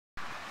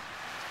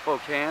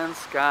Spokanes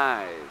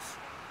Skies.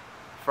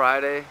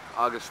 Friday,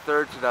 August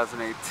 3rd,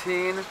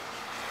 2018,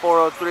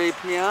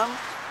 4:03 p.m.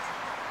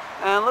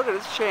 And look,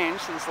 it's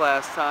changed since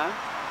last time.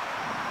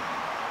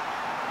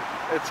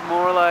 It's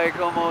more like,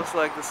 almost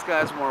like the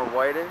sky's more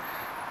whitish.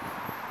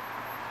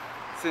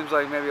 Seems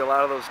like maybe a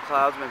lot of those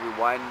clouds maybe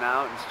widened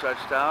out and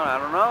stretched out. I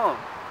don't know.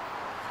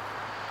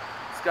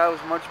 The sky was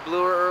much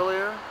bluer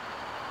earlier.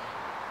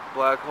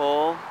 Black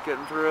hole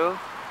getting through.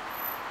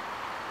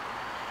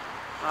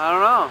 I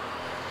don't know.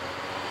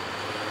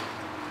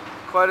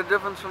 Quite a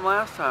difference from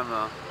last time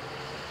though.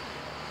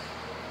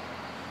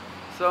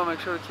 So make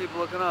sure to keep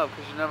looking up,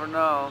 because you never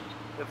know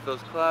if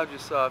those clouds you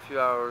saw a few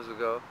hours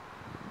ago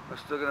are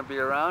still going to be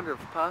around, or if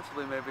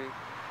possibly maybe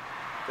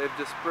they've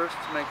dispersed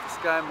to make the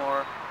sky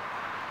more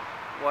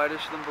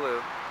whitish than blue.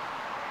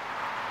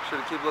 Make sure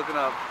to keep looking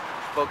up.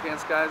 Spokanes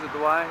Skies at the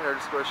Y,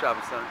 Heritage Square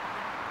Shopping Center.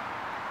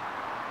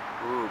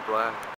 Ooh, black.